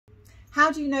How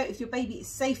do you know if your baby is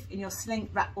safe in your sling,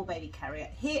 wrap or baby carrier?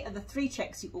 Here are the 3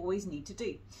 checks you always need to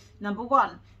do. Number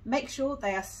 1, make sure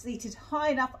they are seated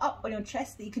high enough up on your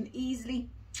chest that you can easily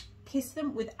kiss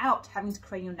them without having to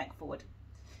crane your neck forward.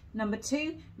 Number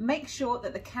 2, make sure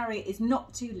that the carrier is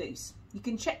not too loose. You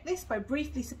can check this by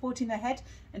briefly supporting their head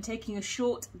and taking a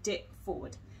short dip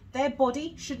forward. Their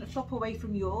body shouldn't flop away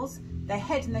from yours. Their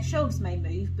head and their shoulders may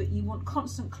move, but you want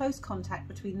constant close contact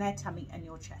between their tummy and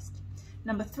your chest.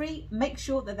 Number 3, make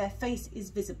sure that their face is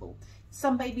visible.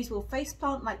 Some babies will face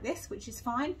plant like this, which is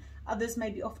fine. Others may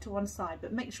be off to one side,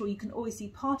 but make sure you can always see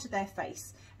part of their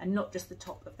face and not just the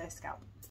top of their scalp.